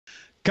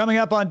Coming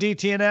up on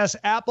DTNS,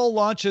 Apple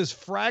launches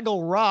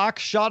Fraggle Rock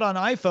shot on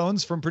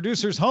iPhones from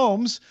producers'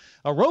 homes,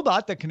 a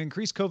robot that can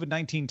increase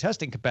COVID-19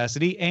 testing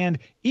capacity, and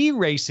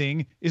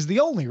eRacing is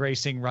the only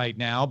racing right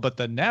now, but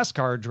the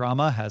NASCAR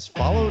drama has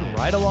followed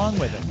right along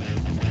with it.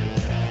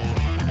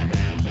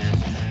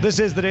 This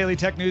is the Daily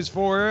Tech News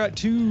for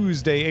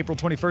Tuesday, April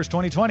 21st,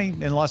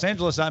 2020. In Los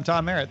Angeles, I'm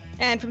Tom Merritt.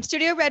 And from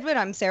Studio Redwood,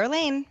 I'm Sarah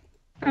Lane.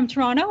 From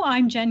Toronto,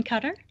 I'm Jenn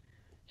Cutter.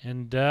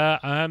 And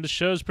I'm the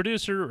show's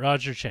producer,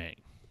 Roger Chang.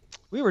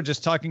 We were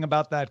just talking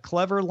about that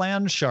clever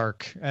land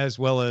shark, as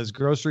well as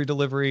grocery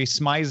delivery,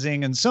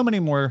 smizing, and so many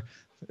more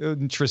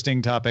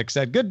interesting topics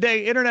at Good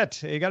Day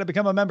Internet. You got to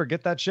become a member.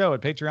 Get that show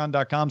at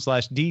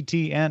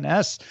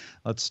patreon.com/DTNS.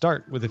 Let's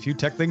start with a few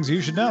tech things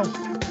you should know.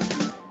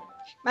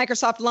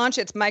 Microsoft launched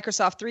its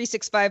Microsoft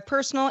 365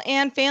 personal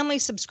and family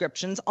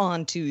subscriptions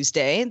on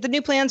Tuesday. The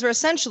new plans are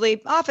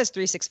essentially Office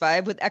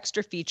 365 with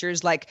extra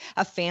features like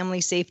a family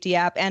safety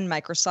app and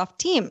Microsoft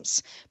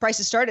Teams.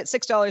 Prices start at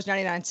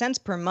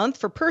 $6.99 per month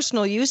for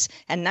personal use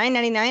and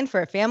 $9.99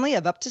 for a family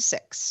of up to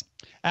 6.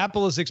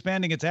 Apple is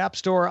expanding its App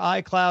Store,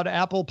 iCloud,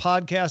 Apple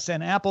Podcasts,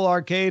 and Apple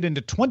Arcade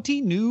into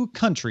 20 new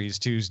countries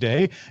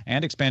Tuesday,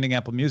 and expanding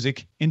Apple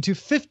Music into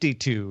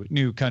 52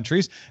 new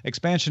countries.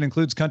 Expansion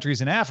includes countries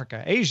in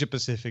Africa, Asia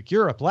Pacific,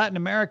 Europe, Latin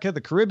America,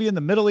 the Caribbean,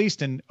 the Middle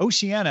East, and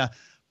Oceania,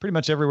 pretty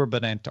much everywhere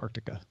but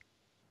Antarctica.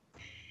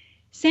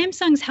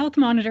 Samsung's Health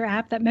Monitor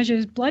app that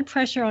measures blood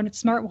pressure on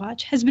its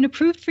smartwatch has been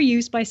approved for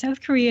use by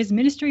South Korea's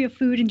Ministry of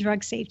Food and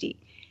Drug Safety.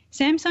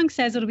 Samsung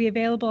says it'll be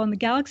available on the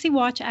Galaxy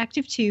Watch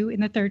Active 2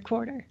 in the third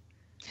quarter.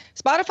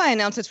 Spotify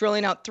announced it's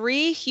rolling out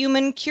 3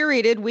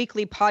 human-curated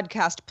weekly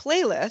podcast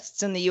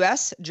playlists in the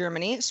U.S.,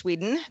 Germany,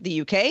 Sweden, the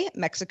U.K.,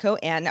 Mexico,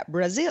 and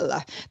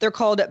Brazil. They're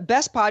called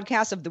Best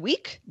Podcasts of the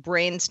Week,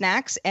 Brain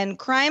Snacks, and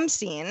Crime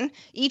Scene,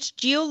 each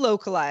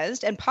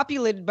geolocalized and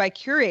populated by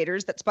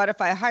curators that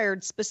Spotify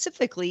hired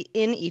specifically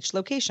in each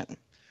location.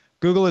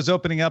 Google is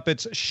opening up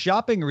its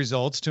shopping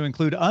results to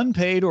include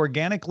unpaid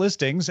organic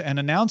listings and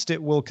announced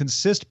it will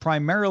consist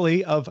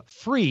primarily of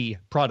free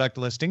product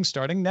listings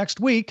starting next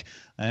week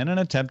in an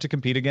attempt to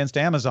compete against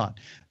Amazon.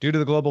 Due to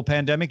the global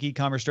pandemic,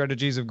 e-commerce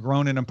strategies have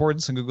grown in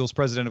importance, and Google's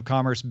president of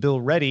commerce,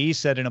 Bill Reddy,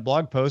 said in a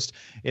blog post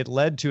it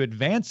led to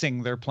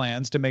advancing their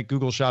plans to make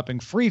Google shopping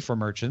free for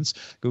merchants.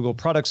 Google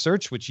Product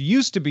Search, which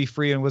used to be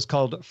free and was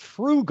called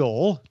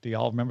Frugal, do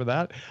y'all remember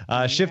that?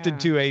 Shifted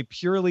to a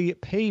purely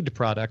paid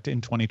product in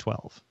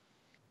 2012.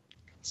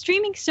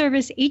 Streaming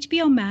service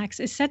HBO Max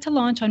is set to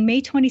launch on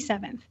May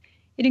 27th.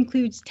 It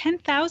includes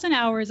 10,000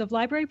 hours of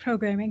library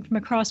programming from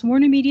across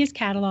Warner Media's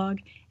catalog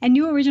and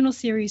new original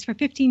series for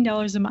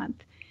 $15 a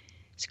month.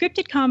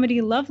 Scripted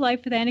comedy Love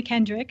Life with Anna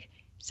Kendrick,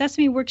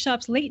 Sesame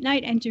Workshop's late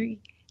night entry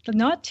The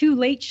Not Too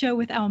Late Show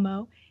with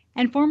Elmo,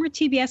 and former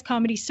TBS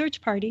comedy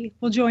Search Party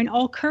will join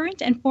all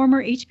current and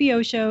former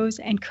HBO shows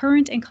and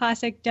current and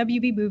classic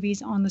WB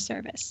movies on the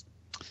service.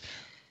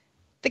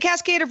 The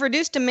cascade of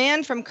reduced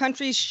demand from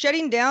countries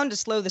shutting down to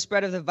slow the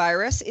spread of the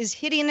virus is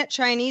hitting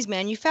Chinese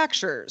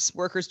manufacturers.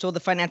 Workers told the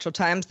Financial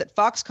Times that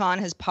Foxconn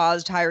has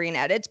paused hiring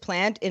at its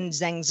plant in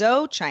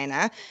Zhengzhou,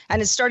 China,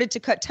 and has started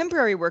to cut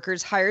temporary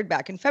workers hired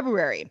back in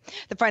February.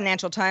 The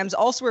Financial Times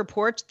also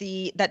reports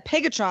that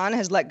Pegatron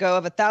has let go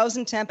of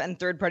 1,000 temp and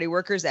third-party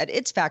workers at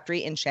its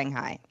factory in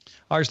Shanghai.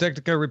 Ars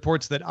Technica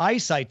reports that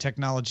EyeSight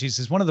Technologies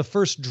is one of the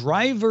first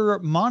driver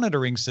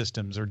monitoring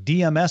systems, or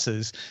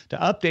DMSs, to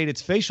update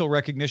its facial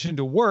recognition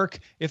to work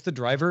if the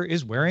driver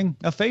is wearing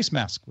a face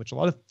mask, which a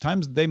lot of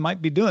times they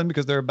might be doing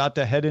because they're about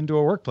to head into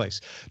a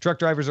workplace. Truck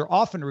drivers are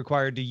often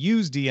required to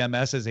use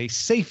DMS as a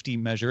safety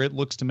measure. It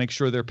looks to make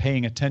sure they're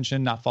paying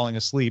attention, not falling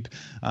asleep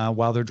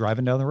while they're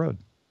driving down the road.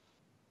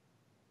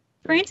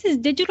 France's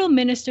digital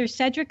minister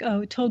Cedric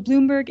O told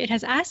Bloomberg it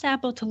has asked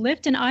Apple to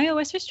lift an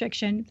iOS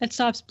restriction that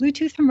stops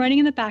Bluetooth from running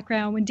in the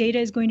background when data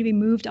is going to be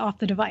moved off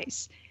the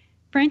device.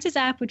 France's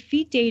app would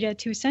feed data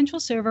to a central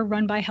server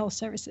run by health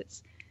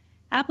services.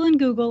 Apple and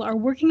Google are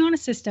working on a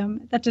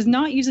system that does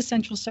not use a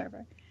central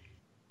server.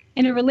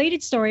 In a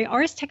related story,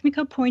 Ars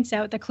Technica points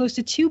out that close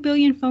to 2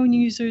 billion phone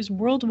users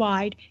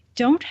worldwide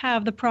don't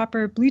have the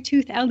proper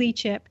Bluetooth LE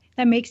chip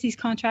that makes these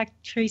contact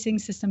tracing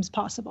systems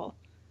possible.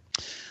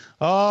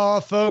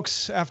 Oh,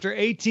 folks, after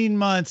 18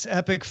 months,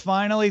 Epic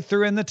finally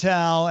threw in the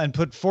towel and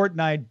put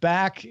Fortnite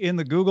back in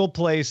the Google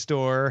Play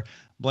Store,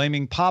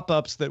 blaming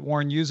pop-ups that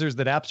warn users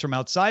that apps from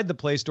outside the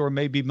Play Store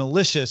may be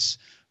malicious.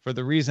 For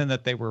the reason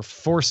that they were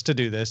forced to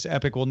do this,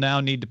 Epic will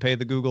now need to pay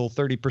the Google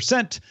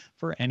 30%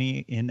 for any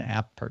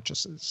in-app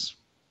purchases.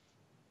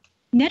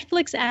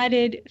 Netflix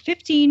added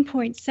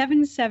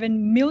 15.77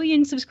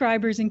 million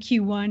subscribers in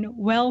Q1,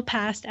 well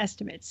past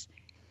estimates.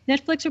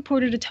 Netflix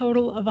reported a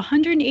total of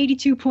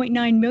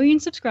 182.9 million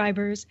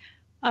subscribers,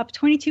 up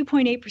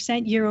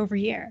 22.8% year over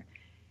year.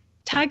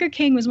 Tiger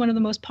King was one of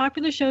the most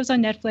popular shows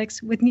on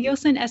Netflix, with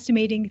Nielsen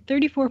estimating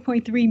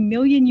 34.3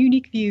 million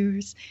unique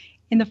views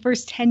in the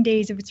first 10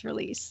 days of its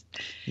release.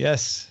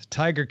 Yes,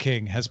 Tiger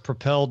King has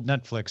propelled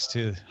Netflix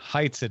to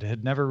heights it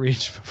had never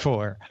reached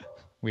before.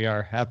 We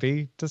are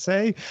happy to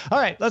say. All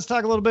right, let's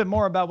talk a little bit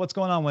more about what's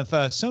going on with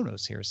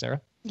Sonos here,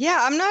 Sarah. Yeah,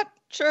 I'm not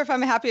sure if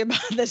I'm happy about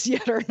this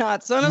yet or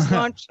not. Sonos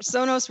launched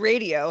Sonos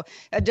Radio,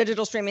 a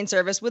digital streaming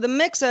service with a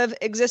mix of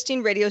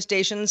existing radio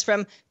stations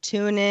from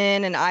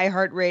TuneIn and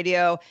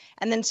iHeartRadio,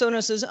 and then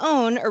Sonos's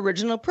own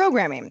original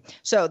programming.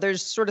 So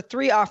there's sort of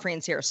three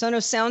offerings here.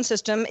 Sonos Sound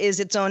System is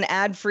its own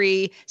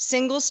ad-free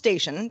single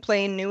station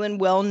playing new and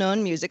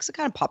well-known music, so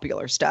kind of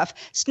popular stuff,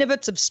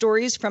 snippets of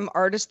stories from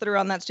artists that are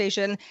on that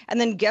station, and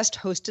then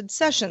guest-hosted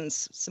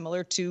sessions,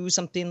 similar to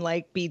something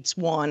like Beats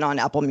One on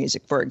Apple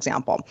Music, for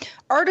example.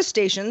 Artist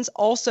stations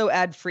also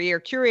ad-free or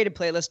curated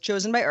playlists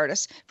chosen by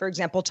artists. For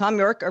example, Tom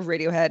York of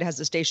Radiohead has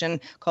a station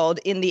called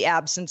In the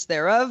Absence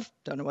Thereof.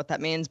 Don't know what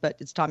that means, but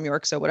it's Tom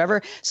York, so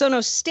whatever.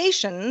 Sonos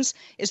Stations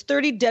is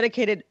 30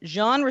 dedicated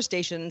genre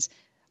stations,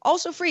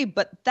 also free,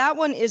 but that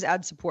one is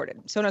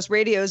ad-supported. Sonos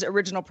Radio's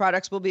original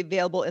products will be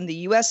available in the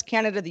US,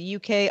 Canada, the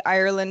UK,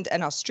 Ireland,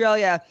 and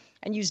Australia,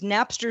 and use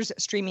Napster's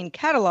streaming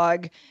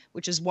catalog,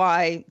 which is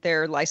why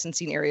their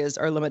licensing areas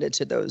are limited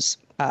to those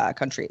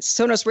countries.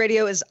 Sonos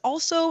Radio is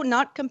also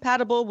not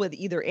compatible with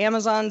either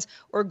Amazon's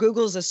or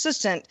Google's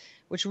Assistant,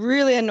 which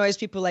really annoys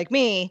people like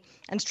me.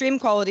 And stream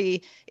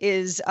quality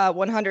is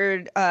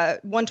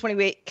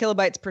 128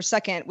 kilobytes per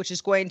second, which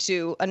is going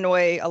to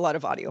annoy a lot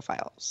of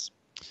audiophiles.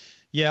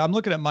 Yeah, I'm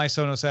looking at my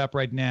Sonos app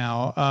right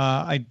now.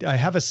 I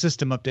have a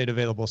system update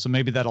available, so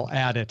maybe that'll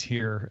add it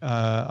here.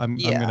 I'm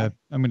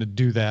gonna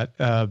do that.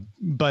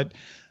 But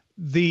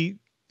the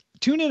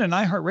TuneIn and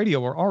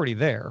iHeartRadio are already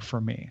there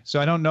for me, so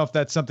I don't know if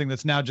that's something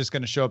that's now just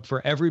going to show up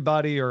for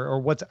everybody, or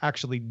what's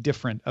actually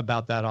different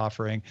about that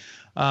offering.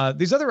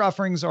 These other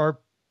offerings are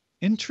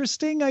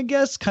interesting, I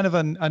guess, kind of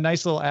a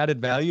nice little added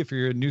value if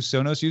you're a new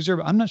Sonos user.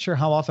 But I'm not sure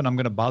how often I'm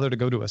going to bother to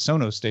go to a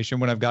Sonos station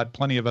when I've got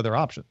plenty of other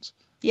options.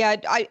 Yeah,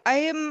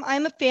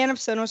 I'm a fan of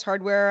Sonos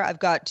hardware. I've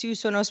got two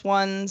Sonos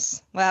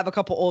Ones. I have a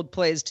couple old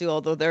plays too,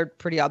 although they're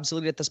pretty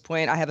obsolete at this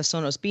point. I have a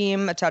Sonos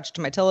Beam attached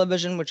to my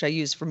television, which I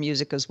use for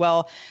music as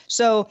well.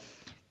 So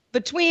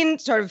between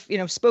sort of,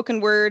 spoken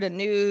word and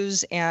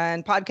news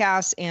and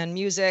podcasts and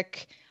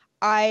music,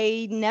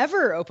 I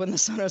never open the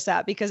Sonos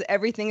app because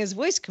everything is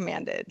voice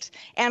commanded.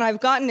 And I've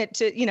gotten it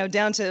to,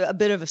 down to a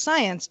bit of a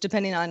science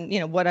depending on,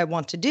 what I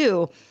want to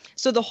do.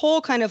 So the whole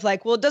kind of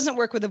like, well, it doesn't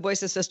work with a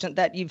voice assistant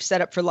that you've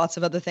set up for lots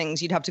of other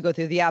things. You'd have to go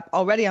through the app.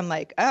 Already I'm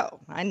like, oh,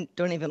 I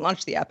don't even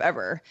launch the app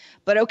ever.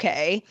 But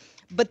okay.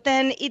 But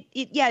then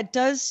it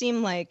does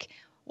seem like,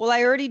 well,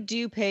 I already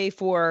do pay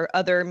for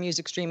other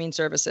music streaming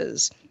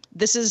services.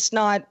 This is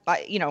not,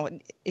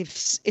 if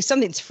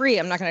something's free,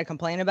 I'm not going to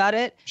complain about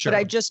it. Sure. But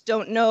I just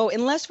don't know,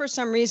 unless for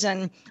some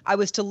reason I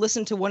was to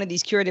listen to one of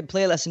these curated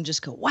playlists and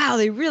just go, wow,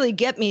 they really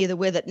get me the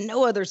way that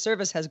no other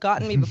service has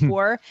gotten me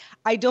before.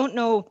 I don't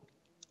know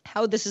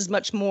how this is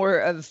much more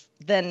of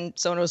than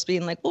Sonos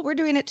being like, well, we're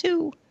doing it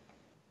too.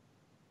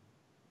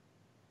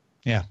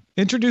 Yeah.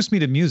 Introduce me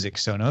to music,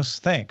 Sonos.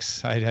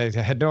 Thanks. I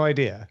had no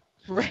idea.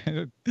 Right.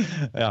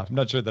 Yeah, I'm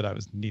not sure that I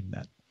was needing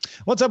that.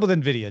 What's up with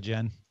NVIDIA,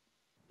 Jen?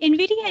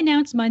 NVIDIA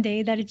announced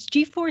Monday that its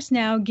GeForce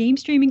Now game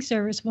streaming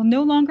service will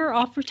no longer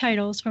offer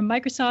titles from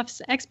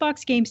Microsoft's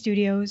Xbox Game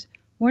Studios,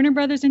 Warner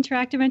Brothers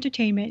Interactive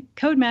Entertainment,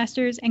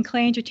 Codemasters, and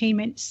Clay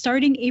Entertainment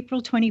starting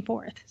April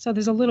 24th. So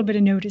there's a little bit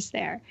of notice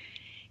there.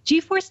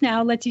 GeForce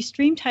Now lets you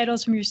stream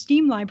titles from your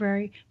Steam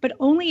library, but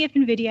only if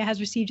NVIDIA has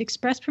received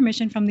express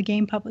permission from the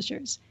game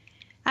publishers.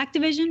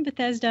 Activision,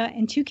 Bethesda,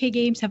 and 2K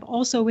Games have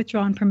also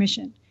withdrawn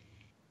permission.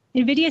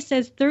 NVIDIA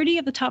says 30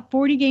 of the top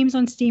 40 games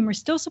on Steam are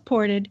still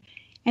supported,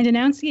 and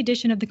announced the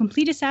addition of the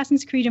complete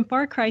Assassin's Creed and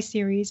Far Cry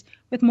series,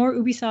 with more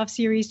Ubisoft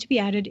series to be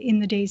added in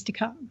the days to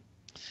come.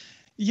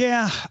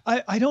 Yeah,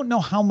 I don't know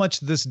how much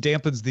this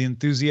dampens the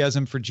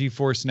enthusiasm for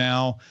GeForce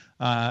Now,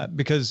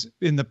 because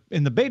in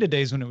the beta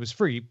days when it was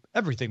free,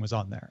 everything was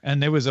on there,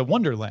 and it was a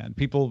wonderland.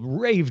 People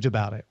raved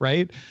about it,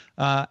 right?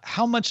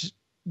 How much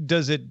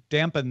does it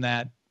dampen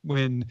that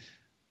when,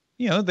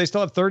 they still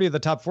have 30 of the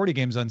top 40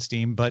 games on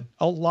Steam, but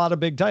a lot of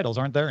big titles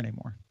aren't there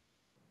anymore?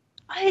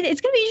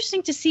 It's going to be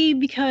interesting to see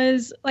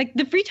because, like,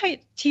 the free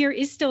tier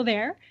is still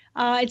there.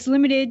 It's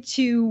limited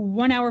to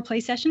 1 hour play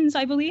sessions,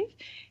 I believe.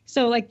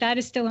 So, like, that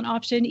is still an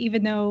option,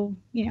 even though,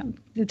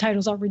 the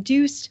titles are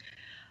reduced.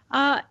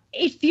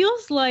 It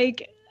feels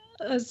like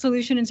a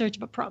solution in search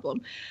of a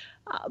problem.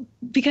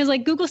 Because,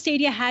 like, Google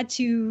Stadia had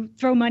to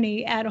throw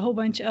money at a whole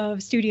bunch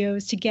of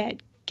studios to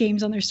get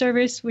games on their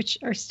service, which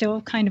are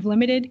still kind of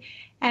limited.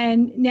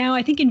 And now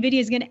I think NVIDIA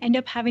is going to end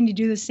up having to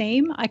do the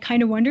same. I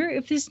kind of wonder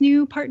if this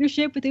new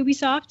partnership with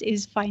Ubisoft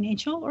is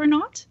financial or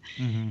not,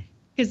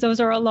 because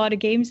those are a lot of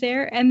games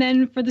there. And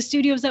then for the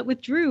studios that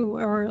withdrew,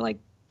 or like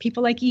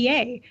people like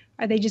EA,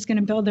 are they just going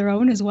to build their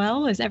own as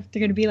well? Is there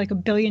going to be like a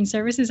billion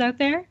services out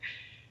there?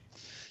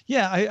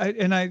 Yeah,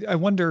 I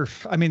wonder.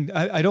 I mean,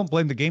 I don't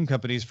blame the game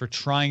companies for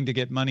trying to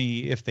get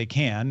money if they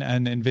can,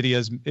 and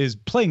NVIDIA is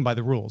playing by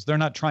the rules. They're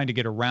not trying to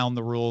get around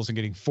the rules and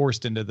getting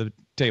forced into the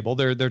table.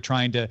 They're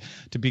trying to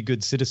be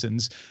good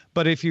citizens.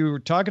 But if you're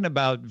talking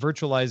about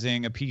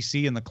virtualizing a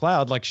PC in the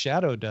cloud like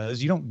Shadow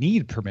does, you don't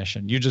need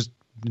permission. You just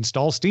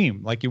install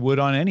Steam like you would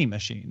on any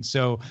machine.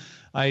 So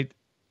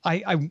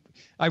I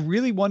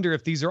really wonder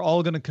if these are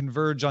all going to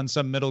converge on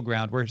some middle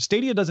ground where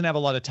Stadia doesn't have a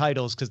lot of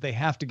titles because they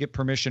have to get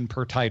permission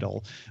per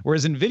title,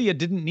 whereas NVIDIA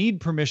didn't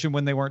need permission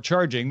when they weren't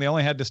charging. They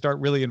only had to start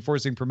really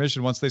enforcing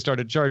permission once they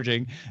started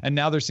charging, and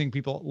now they're seeing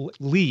people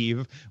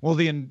leave. Will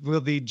the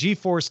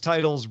GeForce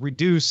titles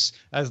reduce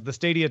as the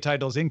Stadia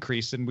titles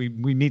increase, and we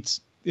meet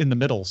in the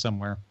middle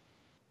somewhere?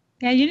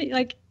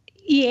 Yeah,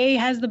 EA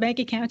has the bank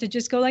account to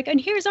just go like,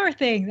 and here's our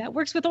thing that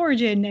works with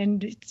Origin,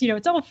 and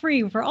it's all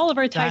free for all of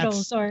our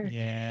titles. Or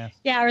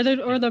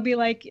they'll be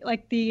like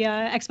the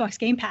Xbox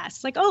Game Pass.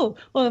 It's like, oh,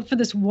 well, for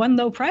this one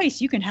low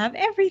price, you can have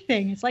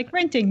everything. It's like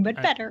renting, but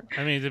better.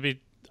 I mean, to be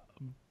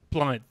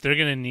blunt, they're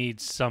gonna need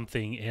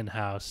something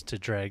in-house to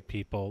drag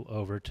people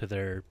over to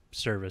their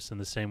service in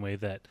the same way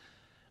that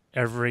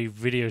every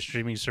video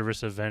streaming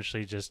service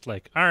eventually just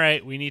like, all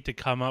right, we need to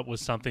come up with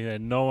something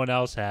that no one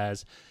else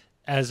has,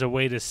 as a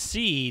way to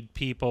seed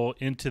people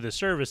into the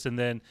service, and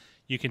then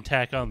you can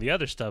tack on the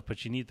other stuff,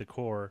 but you need the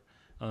core,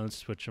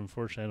 which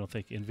unfortunately I don't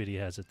think NVIDIA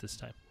has at this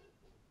time.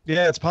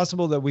 Yeah, it's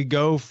possible that we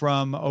go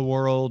from a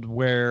world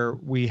where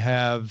we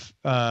have,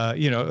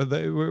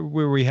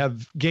 where we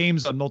have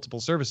games on multiple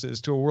services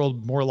to a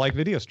world more like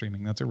video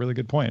streaming. That's a really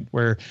good point,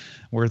 where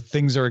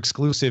things are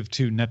exclusive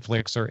to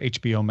Netflix or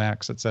HBO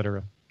Max,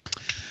 etc.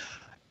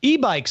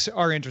 E-bikes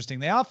are interesting.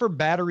 They offer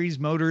batteries,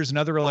 motors, and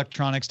other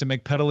electronics to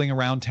make pedaling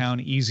around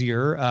town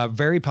easier.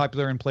 Very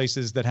popular in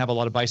places that have a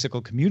lot of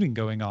bicycle commuting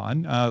going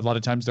on. A lot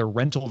of times they're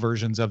rental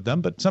versions of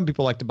them, but some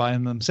people like to buy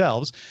them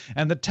themselves.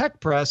 And the tech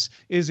press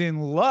is in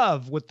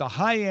love with the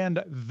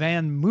high-end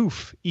Van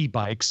Moof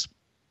e-bikes,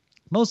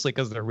 mostly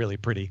because they're really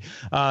pretty.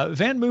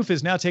 Van Moof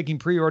is now taking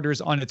pre-orders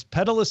on its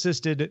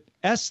pedal-assisted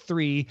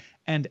S3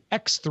 and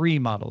X3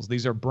 models.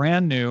 These are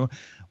brand new,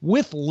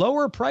 with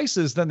lower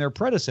prices than their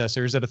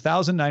predecessors at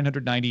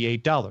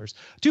 $1,998.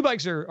 Two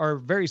bikes are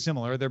very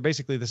similar. They're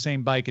basically the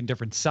same bike in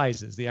different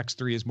sizes. The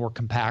X3 is more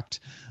compact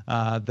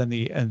than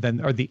the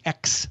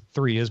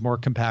X3 is more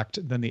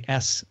compact than the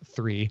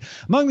S3.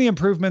 Among the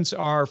improvements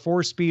are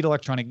 4-speed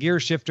electronic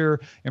gear shifter,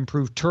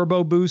 improved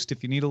turbo boost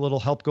if you need a little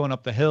help going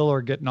up the hill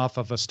or getting off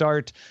of a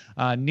start,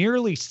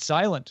 nearly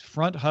silent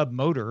front hub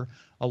motor,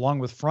 along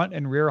with front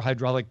and rear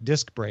hydraulic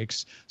disc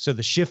brakes. So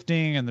the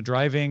shifting and the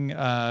driving,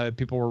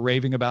 people were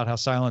raving about how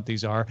silent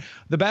these are.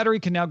 The battery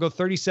can now go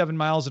 37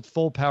 miles at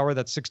full power.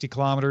 That's 60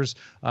 kilometers,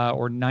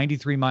 or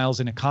 93 miles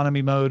in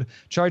economy mode.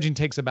 Charging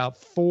takes about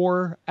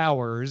 4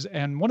 hours.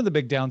 And one of the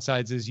big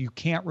downsides is you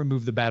can't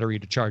remove the battery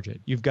to charge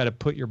it. You've got to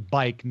put your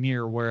bike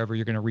near wherever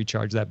you're going to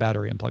recharge that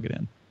battery and plug it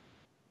in.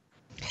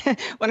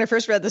 When I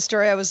first read the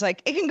story, I was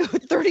like, it can go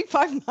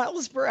 35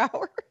 miles per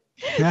hour.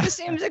 This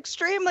seems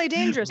extremely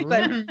dangerous,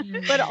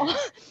 but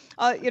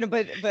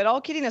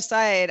all kidding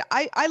aside,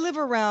 I live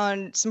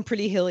around some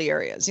pretty hilly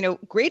areas.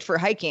 Great for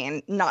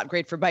hiking, not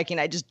great for biking.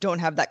 I just don't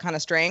have that kind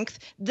of strength.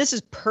 This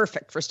is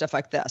perfect for stuff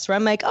like this, where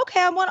I'm like,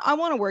 okay, I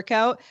want to work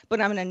out,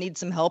 but I'm going to need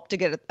some help to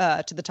get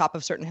to the top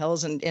of certain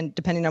hills, and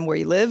depending on where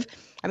you live,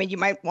 I mean, you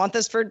might want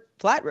this for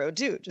flat road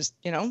too, just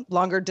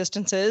longer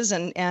distances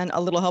and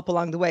a little help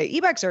along the way.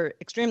 E-bikes are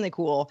extremely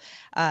cool,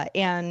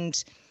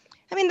 and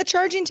I mean, the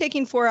charging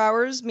taking 4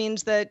 hours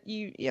means that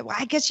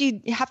I guess you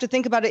have to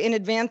think about it in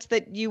advance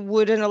that you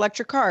would an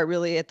electric car,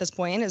 really, at this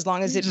point, as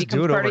long as it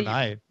becomes part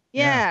overnight.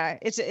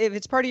 If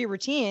it's part of your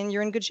routine,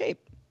 you're in good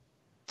shape.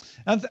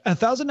 And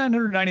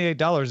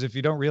 $1,998, if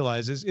you don't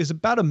realize, is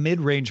about a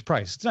mid-range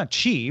price. It's not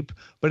cheap,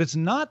 but it's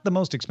not the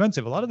most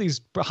expensive. A lot of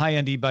these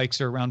high-end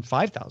e-bikes are around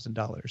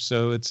 $5,000,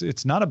 so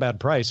it's not a bad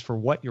price for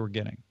what you're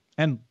getting.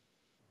 And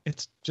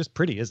it's just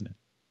pretty, isn't it?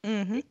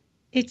 Mm-hmm.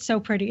 It's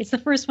so pretty. It's the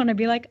first one I'd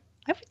be like,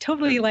 I would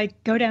totally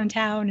go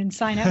downtown and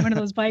sign out one of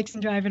those bikes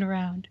and drive it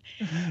around.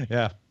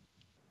 Yeah.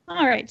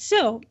 All right.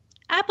 So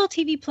Apple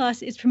TV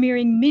Plus is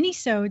premiering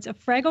mini-sodes of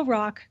Fraggle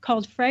Rock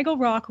called Fraggle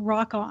Rock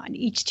Rock On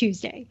each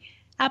Tuesday.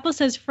 Apple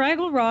says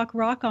Fraggle Rock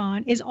Rock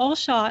On is all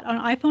shot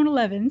on iPhone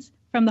 11s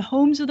from the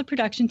homes of the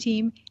production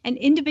team and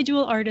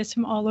individual artists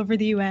from all over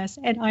the U.S.,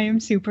 and I am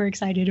super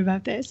excited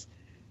about this.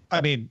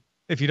 I mean,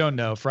 if you don't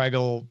know,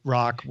 Fraggle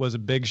Rock was a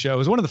big show. It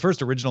was one of the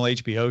first original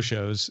HBO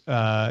shows,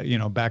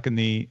 back in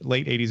the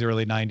late 80s,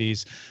 early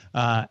 90s.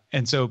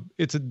 And so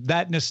it's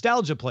that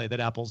nostalgia play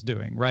that Apple's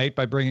doing, right,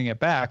 by bringing it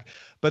back.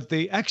 But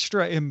the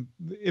extra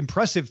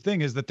impressive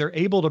thing is that they're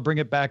able to bring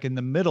it back in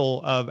the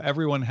middle of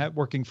everyone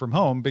working from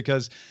home,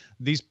 because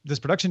this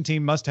production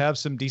team must have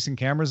some decent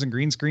cameras and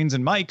green screens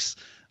and mics,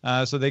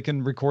 so they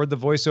can record the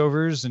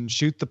voiceovers and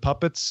shoot the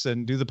puppets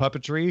and do the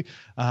puppetry.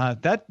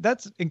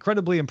 That's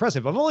incredibly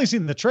impressive. I've only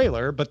seen the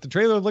trailer, but the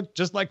trailer looked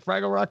just like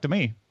Fraggle Rock to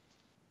me.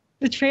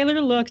 The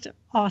trailer looked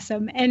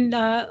awesome. And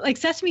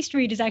Sesame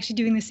Street is actually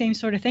doing the same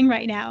sort of thing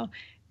right now.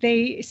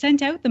 They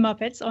sent out the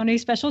Muppets on a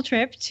special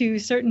trip to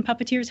certain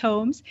puppeteers'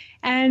 homes,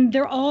 and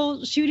they're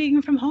all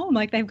shooting from home.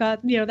 Like, they've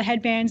got, the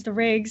headbands, the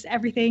rigs,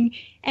 everything.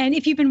 And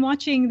if you've been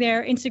watching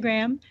their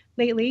Instagram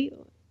lately,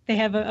 They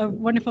have a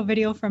wonderful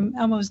video from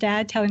Elmo's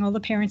dad telling all the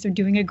parents they're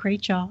doing a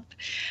great job.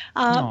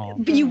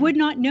 But you would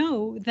not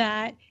know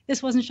that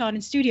this wasn't shot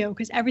in studio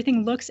because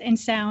everything looks and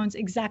sounds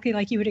exactly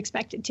like you would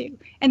expect it to.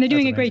 And they're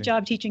doing a great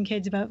job teaching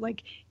kids about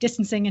like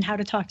distancing and how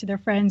to talk to their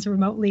friends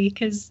remotely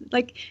because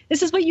like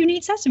this is what you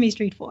need Sesame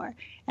Street for.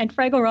 And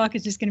Fraggle Rock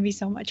is just going to be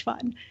so much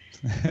fun.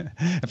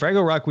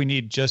 Fraggle Rock we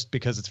need just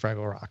because it's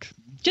Fraggle Rock.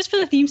 Just for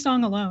the theme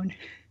song alone.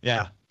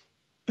 Yeah.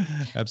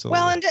 Absolutely.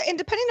 Well, and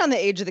depending on the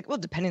age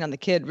of depending on the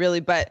kid, really,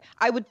 but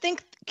I would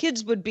think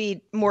kids would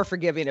be more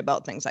forgiving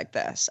about things like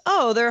this.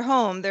 Oh, they're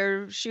home.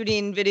 They're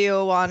shooting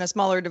video on a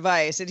smaller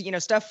device.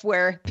 Stuff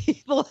where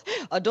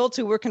adults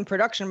who work in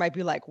production might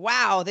be like,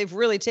 wow, they've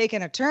really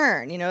taken a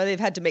turn. They've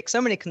had to make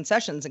so many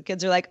concessions and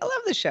kids are like, I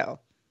love the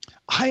show.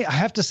 I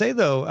have to say,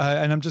 though,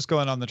 and I'm just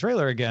going on the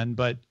trailer again,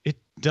 but it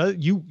does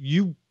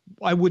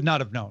I would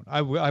not have known.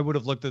 I would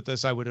have looked at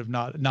this. I would have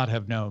not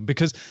have known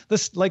because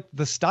this, like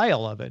the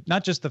style of it,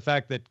 not just the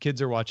fact that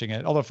kids are watching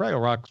it, although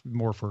Fraggle Rock's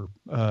more for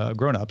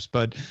grown-ups,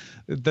 but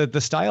the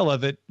style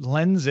of it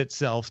lends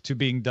itself to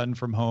being done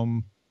from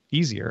home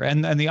easier.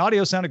 And the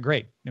audio sounded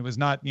great. It was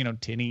not,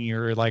 tinny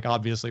or like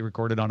obviously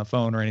recorded on a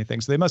phone or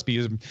anything. So they must be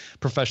using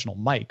professional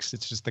mics.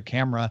 It's just the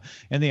camera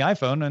and the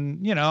iPhone.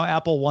 And,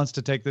 Apple wants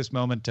to take this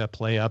moment to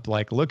play up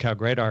like, look how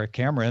great our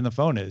camera and the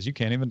phone is. You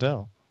can't even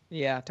tell.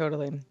 Yeah,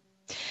 totally.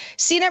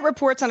 CNET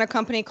reports on a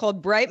company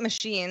called Bright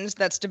Machines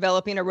that's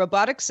developing a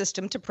robotic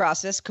system to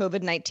process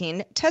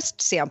COVID-19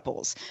 test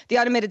samples. The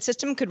automated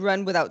system could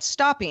run without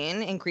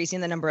stopping,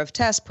 increasing the number of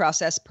tests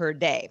processed per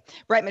day.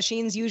 Bright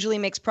Machines usually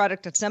makes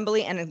product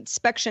assembly and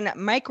inspection at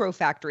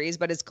microfactories,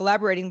 but is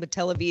collaborating with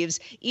Tel Aviv's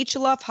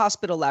Ichilov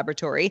Hospital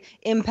Laboratory,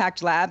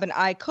 Impact Lab, and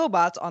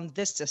iCobots on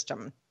this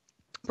system.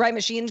 Bright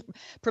Machines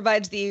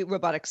provides the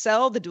robotic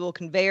cell, the dual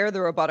conveyor, the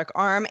robotic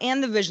arm,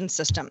 and the vision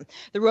system.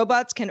 The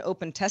robots can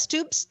open test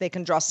tubes, they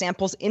can draw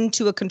samples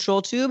into a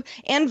control tube,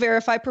 and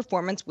verify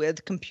performance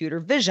with computer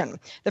vision.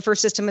 The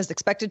first system is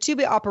expected to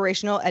be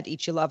operational at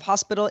Ichilov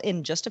Hospital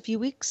in just a few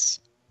weeks.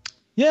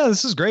 Yeah,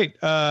 this is great.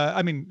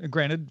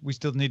 Granted, we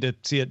still need to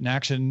see it in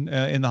action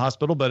in the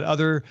hospital, but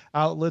other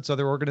outlets,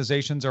 other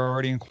organizations are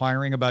already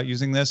inquiring about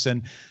using this.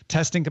 And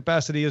testing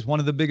capacity is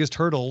one of the biggest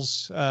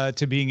hurdles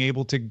to being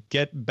able to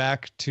get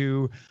back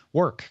to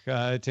work,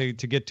 to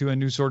get to a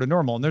new sort of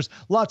normal. And there's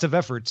lots of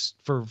efforts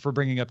for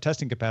bringing up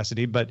testing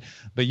capacity, but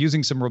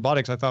using some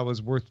robotics I thought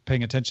was worth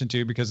paying attention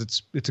to because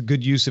it's a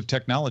good use of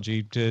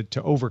technology to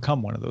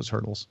overcome one of those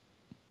hurdles.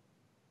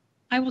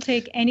 I will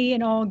take any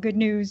and all good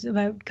news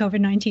about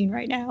COVID-19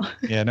 right now.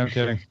 Yeah, no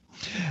kidding.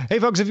 Hey,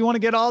 folks, if you want to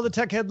get all the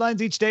tech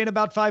headlines each day in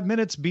about 5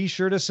 minutes, be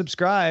sure to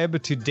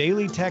subscribe to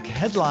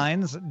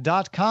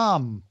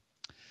dailytechheadlines.com.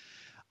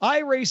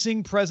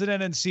 iRacing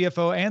president and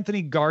CFO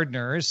Anthony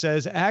Gardner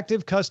says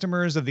active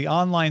customers of the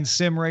online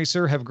sim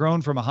racer have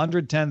grown from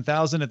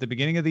 110,000 at the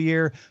beginning of the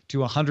year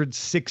to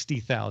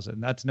 160,000.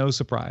 That's no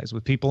surprise.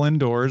 With people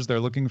indoors, they're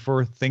looking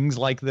for things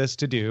like this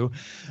to do.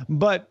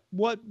 But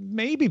what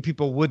maybe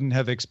people wouldn't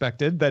have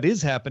expected that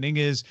is happening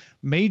is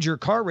major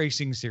car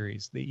racing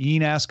series, the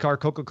NASCAR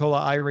Coca-Cola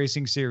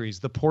iRacing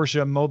series, the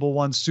Porsche Mobile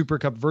One Super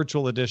Cup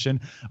Virtual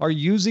Edition are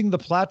using the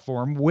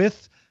platform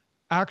with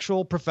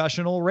actual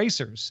professional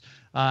racers.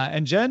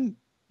 And Jen,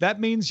 that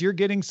means you're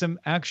getting some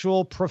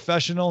actual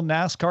professional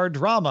NASCAR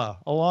drama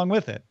along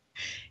with it.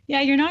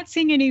 Yeah, you're not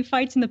seeing any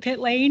fights in the pit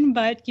lane,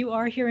 but you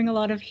are hearing a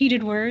lot of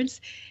heated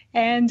words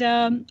and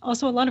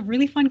also a lot of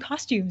really fun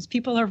costumes.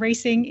 People are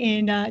racing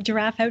in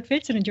giraffe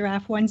outfits and a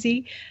giraffe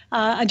onesie.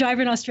 A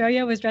driver in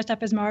Australia was dressed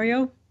up as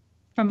Mario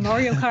from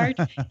Mario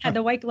Kart, had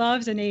the white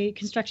gloves and a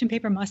construction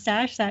paper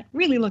mustache that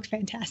really looked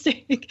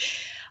fantastic.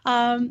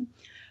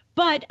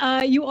 But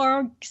you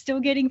are still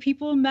getting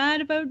people mad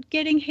about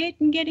getting hit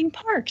and getting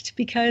parked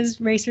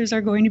because racers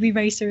are going to be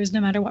racers no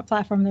matter what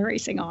platform they're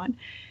racing on.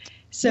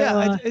 So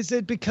yeah, is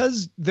it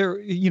because they're,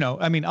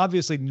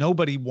 obviously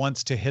nobody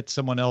wants to hit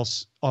someone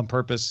else on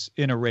purpose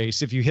in a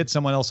race. If you hit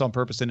someone else on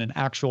purpose in an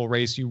actual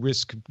race, you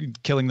risk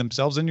killing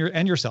themselves and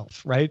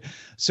yourself, right?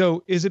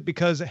 So is it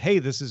because, hey,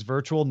 this is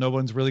virtual, no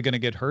one's really going to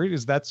get hurt?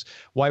 Is that's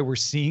why we're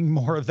seeing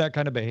more of that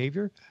kind of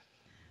behavior?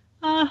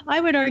 I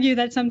would argue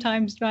that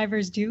sometimes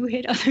drivers do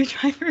hit other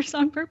drivers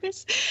on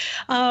purpose.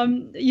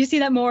 You see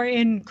that more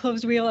in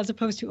closed wheel as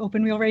opposed to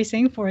open wheel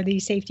racing for the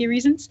safety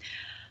reasons.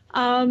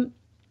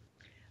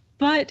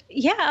 But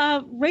yeah,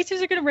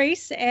 racers are going to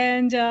race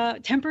and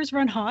tempers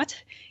run hot,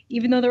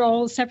 even though they're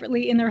all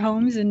separately in their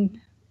homes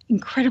and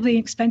incredibly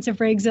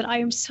expensive rigs that I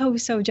am so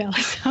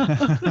jealous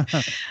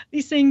of.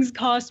 These things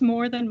cost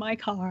more than my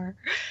car.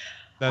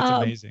 That's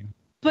amazing.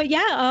 But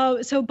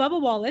yeah, so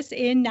Bubba Wallace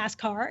in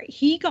NASCAR,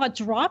 he got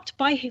dropped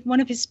by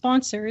one of his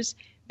sponsors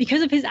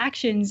because of his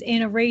actions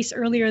in a race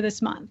earlier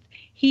this month.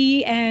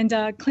 He and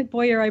Clint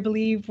Boyer, I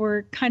believe,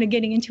 were kind of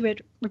getting into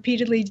it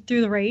repeatedly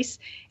through the race.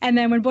 And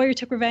then when Boyer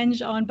took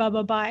revenge on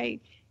Bubba by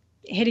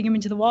hitting him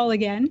into the wall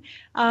again,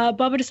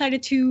 Bubba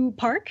decided to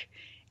park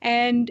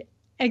and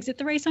exit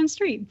the race on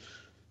stream,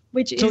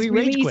 which is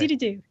really easy to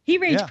do. He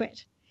rage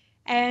quit.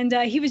 And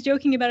he was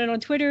joking about it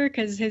on Twitter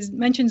because his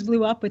mentions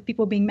blew up with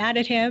people being mad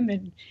at him.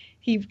 And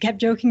He kept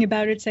joking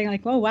about it, saying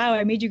like, "Oh wow,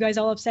 I made you guys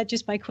all upset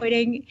just by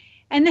quitting."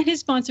 And then his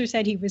sponsor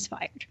said he was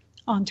fired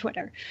on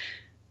Twitter.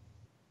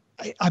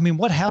 I mean,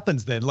 what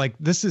happens then? Like,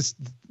 this is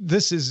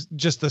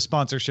just the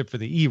sponsorship for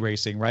the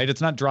eRacing, right? It's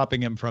not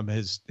dropping him from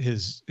his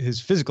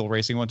physical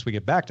racing once we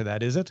get back to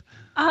that, is it?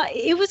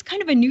 It was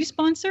kind of a new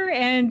sponsor,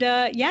 and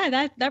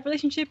that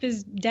relationship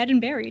is dead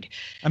and buried.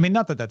 I mean,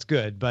 not that that's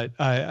good, but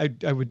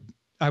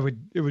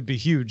it would be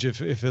huge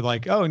if it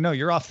like, oh no,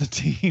 you're off the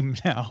team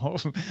now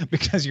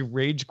because you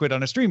rage quit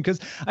on a stream. Because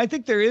I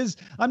think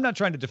I'm not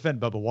trying to defend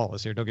Bubba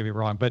Wallace here, don't get me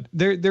wrong, but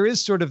there is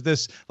sort of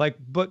this like,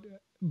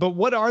 but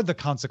what are the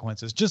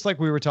consequences? Just like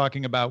we were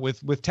talking about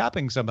with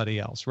tapping somebody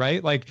else,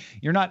 right? Like,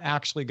 you're not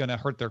actually going to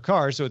hurt their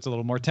car, so it's a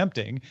little more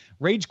tempting.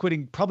 Rage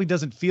quitting probably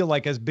doesn't feel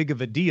like as big of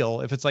a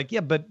deal if it's like, yeah,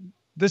 but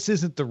this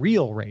isn't the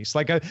real race.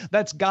 Like,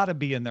 that's got to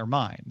be in their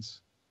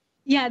minds.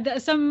 Yeah,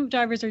 some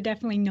drivers are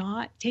definitely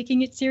not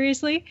taking it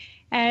seriously,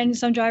 and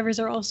some drivers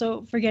are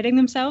also forgetting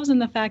themselves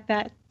and the fact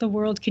that the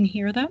world can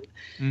hear them.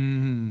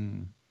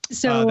 Mm-hmm.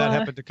 So that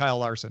happened to Kyle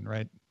Larson,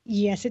 right?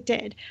 Yes, it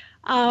did.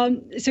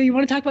 So you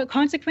want to talk about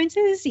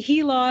consequences?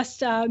 He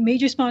lost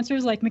major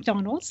sponsors like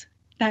McDonald's.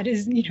 That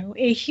is,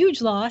 a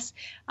huge loss.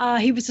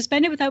 He was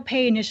suspended without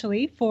pay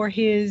initially for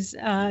his,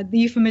 the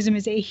euphemism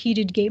is a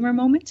heated gamer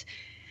moment.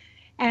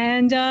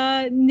 And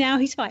now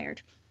he's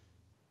fired.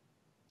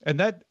 And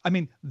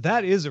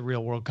that is a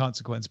real world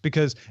consequence,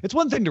 because it's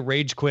one thing to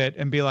rage quit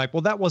and be like,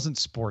 well, that wasn't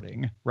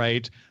sporting,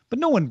 right? But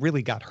no one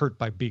really got hurt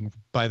by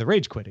the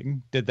rage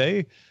quitting, did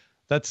they?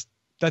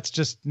 That's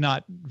just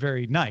not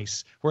very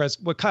nice. Whereas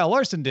what Kyle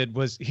Larson did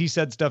was he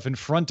said stuff in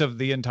front of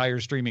the entire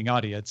streaming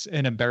audience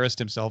and embarrassed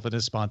himself and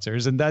his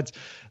sponsors. And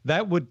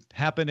that would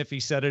happen if he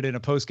said it in a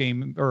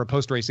post-game or a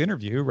post-race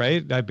interview,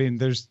 right? I mean,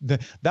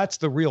 that's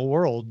the real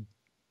world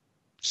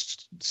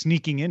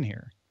sneaking in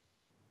here.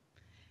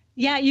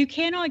 Yeah, you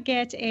cannot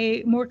get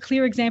a more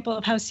clear example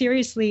of how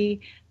seriously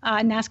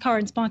NASCAR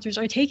and sponsors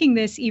are taking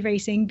this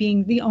eRacing,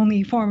 being the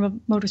only form of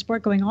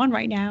motorsport going on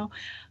right now,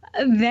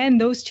 than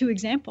those two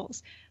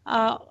examples.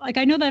 Like,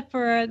 I know that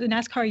for the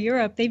NASCAR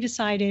Europe, they've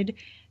decided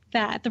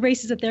that the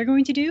races that they're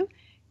going to do,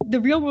 the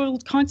real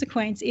world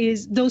consequence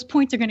is those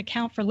points are going to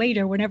count for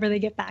later whenever they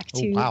get back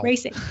to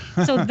racing.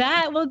 So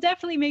that will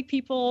definitely make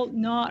people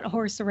not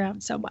horse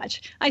around so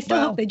much. I still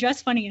hope they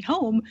dress funny at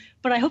home,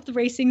 but I hope the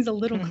racing's a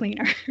little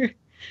cleaner.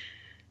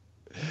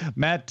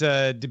 Matt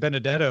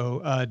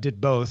DiBenedetto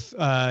did both.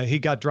 He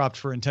got dropped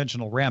for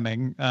intentional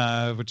ramming,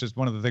 which is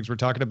one of the things we're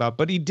talking about.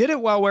 But he did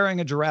it while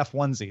wearing a giraffe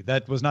onesie.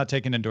 That was not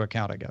taken into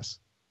account, I guess.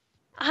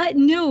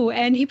 No,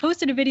 and he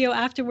posted a video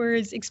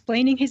afterwards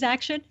explaining his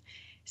action,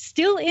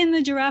 still in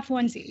the giraffe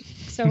onesie.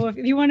 So if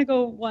you want to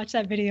go watch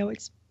that video,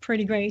 it's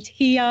pretty great.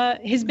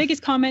 His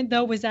biggest comment,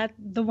 though, was that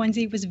the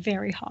onesie was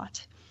very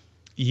hot.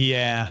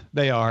 Yeah,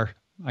 they are.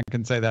 I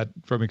can say that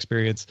from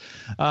experience.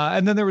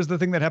 And then there was the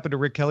thing that happened to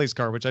Rick Kelly's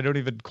car, which I don't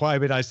even quite, I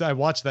mean, I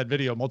watched that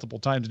video multiple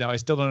times now. I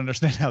still don't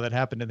understand how that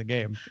happened in the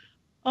game.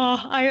 Oh,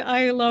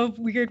 I love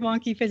weird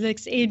wonky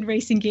physics in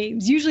racing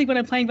games. Usually when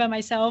I'm playing by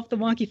myself, the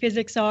wonky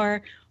physics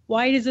are,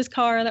 why does this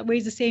car that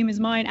weighs the same as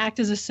mine act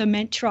as a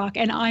cement truck,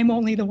 and I'm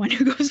only the one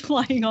who goes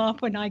flying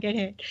off when I get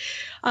hit?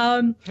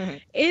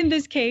 In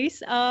this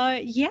case,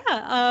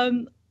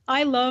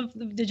 I love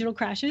the digital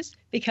crashes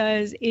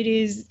because it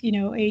is,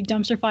 a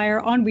dumpster fire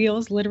on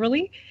wheels,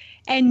 literally,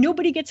 and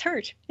nobody gets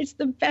hurt. It's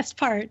the best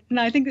part. And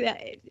I think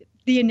that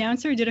the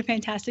announcer did a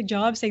fantastic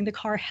job saying the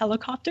car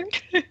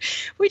helicoptered,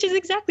 which is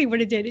exactly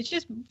what it did. It's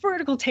just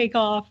vertical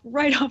takeoff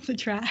right off the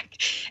track.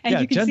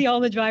 And you can see all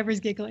the drivers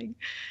giggling.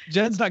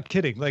 Jen's not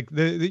kidding. Like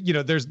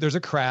there's a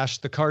crash,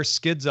 the car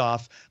skids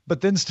off,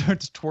 but then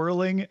starts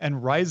twirling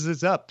and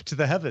rises up to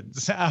the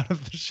heavens out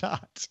of the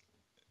shot.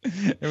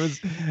 It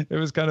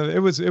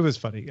was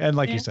funny, and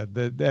like you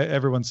said,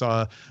 everyone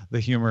saw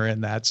the humor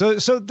in that. So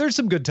there's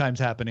some good times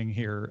happening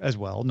here as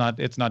well.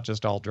 It's not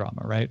just all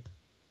drama, right?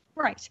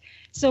 Right.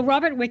 So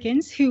Robert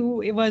Wickens,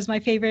 who was my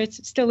favorite,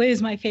 still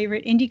is my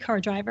favorite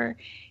IndyCar driver,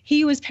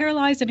 he was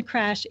paralyzed in a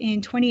crash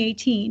in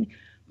 2018.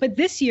 But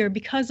this year,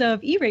 because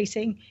of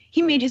eRacing,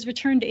 he made his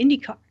return to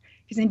IndyCar,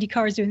 because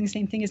IndyCar is doing the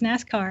same thing as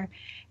NASCAR.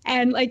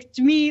 And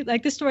to me,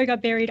 this story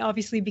got buried,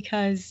 obviously,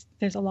 because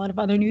there's a lot of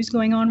other news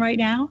going on right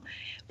now.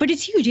 But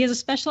it's huge. He has a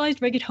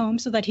specialized rig at home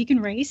so that he can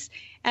race.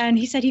 And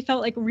he said he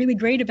felt really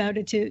great about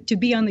it to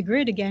be on the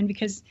grid again,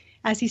 because,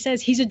 as he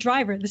says, he's a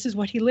driver. This is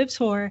what he lives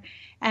for.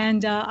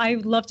 And I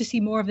would love to see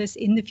more of this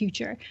in the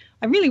future.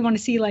 I really want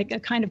to see a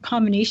kind of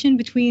combination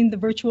between the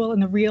virtual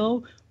and the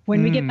real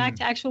when we get back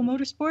to actual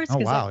motorsports. Oh,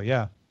 wow.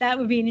 Yeah. That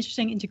would be an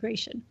interesting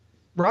integration.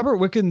 Robert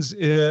Wickens,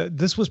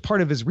 this was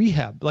part of his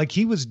rehab. Like,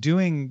 he was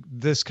doing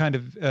this kind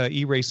of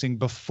e-racing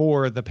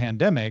before the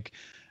pandemic.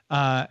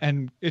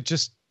 And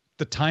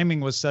the timing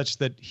was such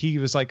that he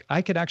was like,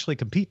 I could actually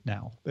compete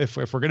now. If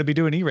we're going to be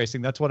doing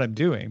e-racing, that's what I'm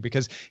doing,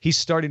 because he's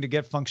starting to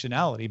get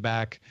functionality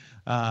back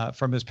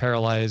from his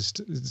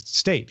paralyzed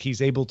state.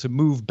 He's able to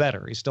move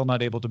better. He's still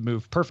not able to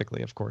move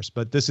perfectly, of course,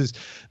 but this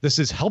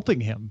is helping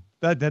him.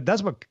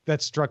 That's what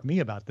that struck me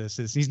about this,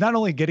 is he's not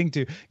only getting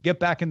to get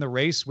back in the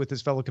race with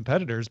his fellow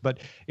competitors, but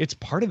it's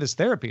part of his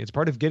therapy. It's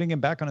part of getting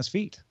him back on his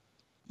feet.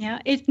 Yeah,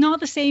 it's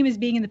not the same as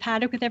being in the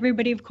paddock with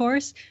everybody, of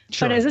course.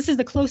 Sure. But as this is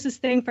the closest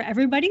thing for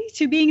everybody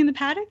to being in the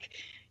paddock,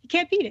 you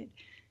can't beat it.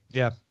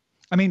 Yeah.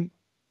 I mean,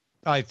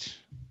 I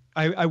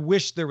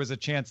wish there was a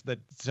chance that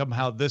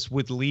somehow this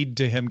would lead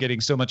to him getting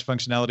so much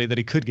functionality that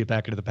he could get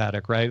back into the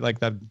paddock, right? Like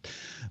that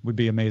would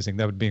be amazing.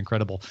 That would be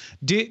incredible.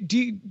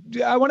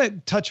 I want to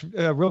touch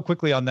real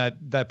quickly on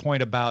that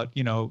point about,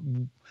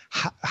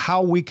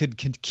 how we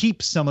could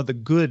keep some of the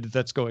good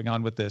that's going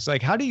on with this.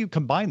 Like, how do you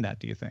combine that,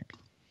 do you think?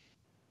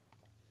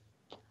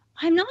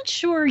 I'm not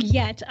sure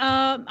yet.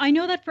 I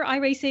know that for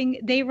iRacing,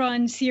 they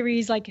run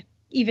series like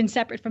even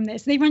separate from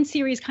this. They run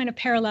series kind of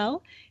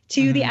parallel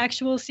to the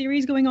actual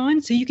series going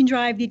on. So you can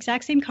drive the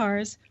exact same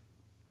cars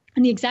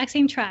and the exact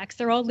same tracks.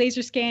 They're all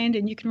laser scanned,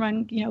 and you can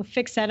run,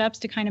 fixed setups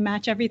to kind of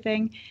match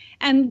everything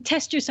and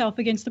test yourself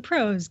against the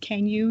pros.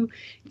 Can you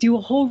do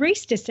a whole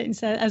race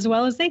distance as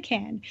well as they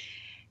can?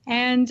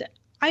 And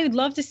I would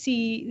love to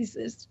see,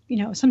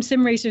 some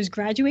sim racers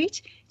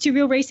graduate to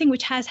real racing,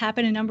 which has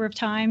happened a number of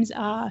times.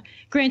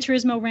 Gran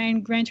Turismo ran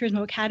Gran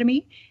Turismo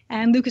Academy,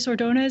 and Lucas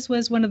Ordonez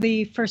was one of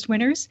the first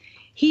winners.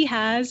 He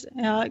has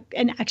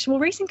an actual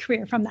racing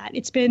career from that.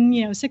 It's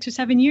been, 6 or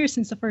 7 years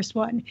since the first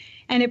one,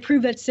 and it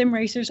proved that sim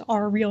racers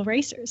are real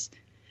racers.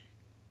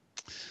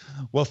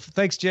 Well,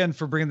 thanks, Jen,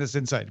 for bringing this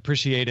insight.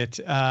 Appreciate it.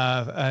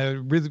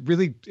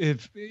 Really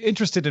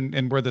interested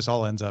in where this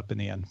all ends up in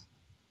the end.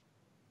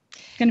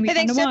 Going to be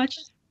fun to watch.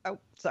 Oh,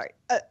 sorry.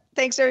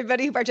 Thanks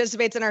everybody who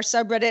participates in our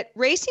subreddit.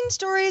 Racing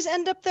stories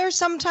end up there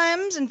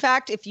sometimes. In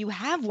fact, if you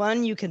have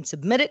one, you can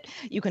submit it.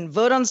 You can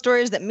vote on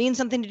stories that mean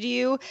something to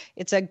you.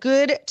 It's a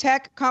good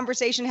tech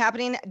conversation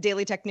happening.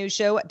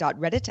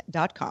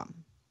 dailytechnewsshow.reddit.com.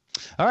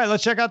 All right,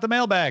 let's check out the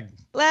mailbag.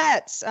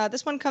 Let's.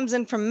 This one comes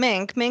in from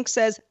Mink. Mink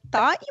says,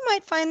 thought you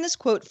might find this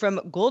quote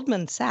from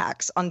Goldman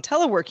Sachs on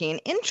teleworking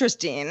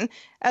interesting,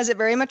 as it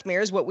very much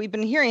mirrors what we've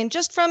been hearing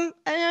just from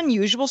an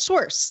unusual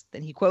source.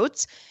 Then he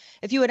quotes,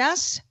 if you had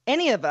asked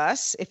any of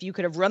us if you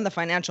could have run the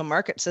financial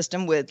market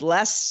system with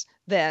less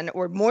than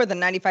or more than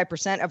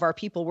 95% of our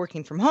people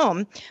working from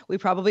home, we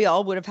probably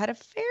all would have had a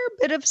fair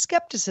bit of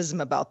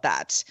skepticism about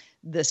that.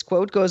 This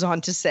quote goes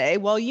on to say,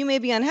 while you may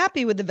be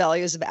unhappy with the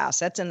values of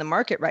assets in the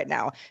market right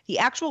now, the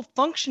actual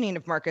functioning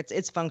of markets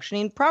is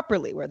functioning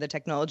properly, where the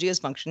technology is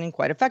functioning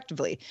quite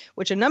effectively,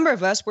 which a number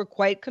of us were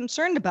quite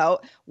concerned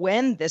about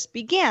when this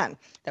began.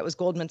 That was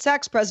Goldman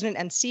Sachs president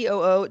and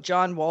COO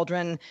John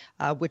Waldron,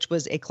 which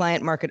was a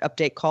client market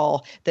update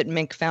call that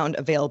Mink found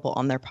available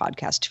on their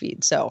podcast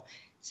feed. So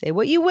say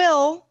what you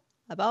will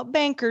about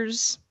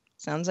bankers.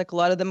 Sounds like a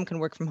lot of them can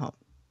work from home.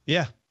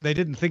 Yeah, they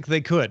didn't think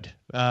they could.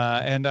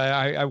 And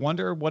I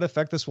wonder what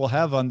effect this will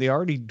have on the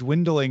already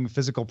dwindling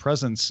physical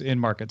presence in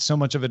markets. So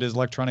much of it is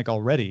electronic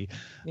already.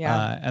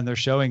 Yeah. And they're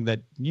showing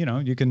that,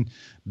 you can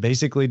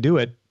basically do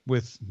it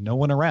with no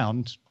one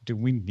around. Do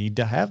we need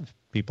to have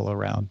people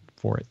around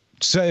for it?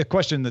 So a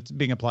question that's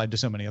being applied to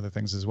so many other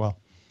things as well.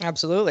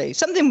 Absolutely.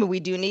 Something that we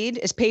do need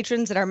is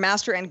patrons at our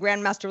master and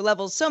grandmaster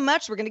levels so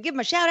much, we're going to give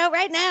them a shout out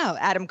right now.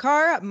 Adam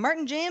Carr,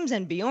 Martin James,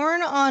 and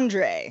Bjorn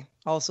Andre.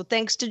 Also,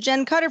 thanks to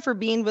Jenn Cutter for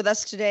being with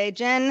us today.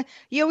 Jen,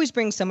 you always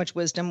bring so much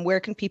wisdom. Where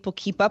can people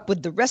keep up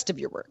with the rest of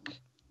your work?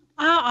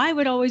 I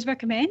would always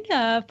recommend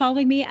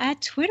following me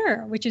at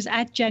Twitter, which is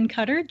at Jenn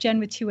Cutter, Jen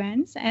with 2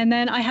 N's. And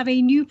then I have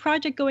a new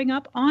project going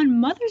up on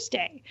Mother's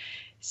Day.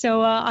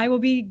 So I will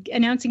be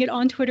announcing it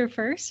on Twitter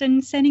first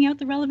and sending out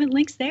the relevant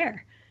links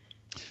there.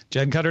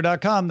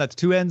 JennCutter.com. That's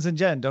 2 N's in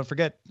Jen. Don't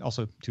forget,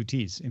 also 2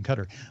 T's in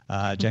Cutter.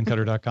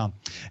 JennCutter.com.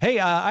 Hey,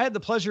 I had the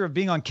pleasure of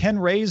being on Ken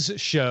Ray's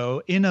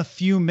show In a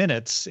Few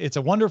Minutes. It's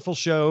a wonderful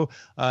show,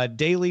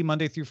 daily,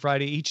 Monday through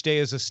Friday. Each day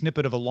is a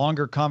snippet of a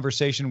longer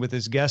conversation with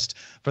his guest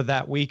for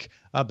that week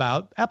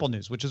about Apple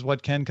news, which is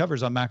what Ken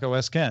covers on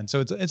macOS Ken. So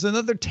it's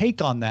another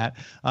take on that,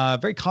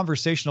 very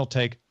conversational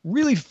take.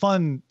 Really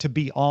fun to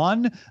be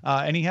on,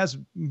 and he has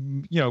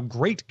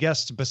great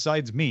guests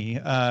besides me.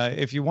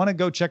 If you want to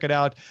go check it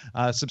out,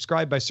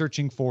 subscribe by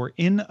searching for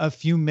In a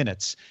Few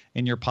Minutes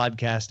in your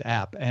podcast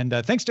app. And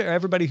thanks to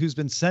everybody who's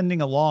been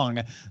sending along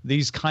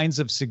these kinds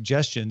of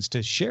suggestions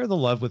to share the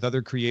love with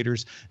other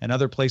creators and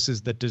other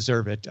places that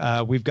deserve it.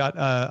 We've got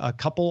a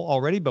couple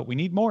already, but we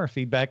need more.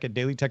 Feedback at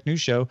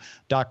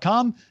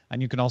dailytechnewsshow.com.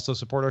 And you can also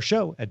support our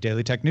show at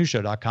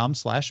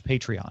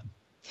dailytechnewsshow.com/Patreon.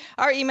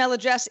 Our email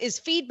address is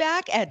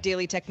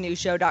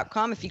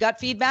feedback@dailytechnewsshow.com. If you got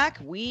feedback,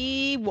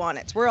 we want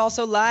it. We're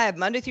also live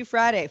Monday through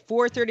Friday,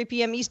 4:30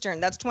 p.m. Eastern.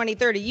 That's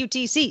 2030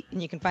 UTC.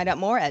 And you can find out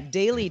more at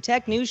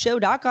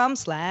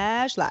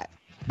dailytechnewsshow.com/live.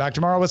 Back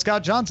tomorrow with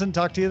Scott Johnson.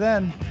 Talk to you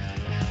then.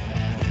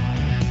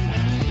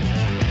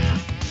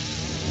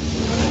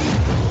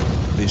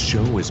 This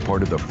show is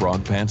part of the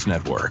Frog Pants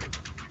Network.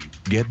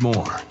 Get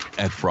more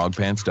at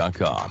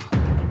frogpants.com.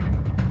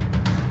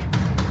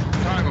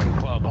 Diamond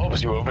Club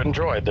hopes you have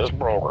enjoyed this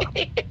program.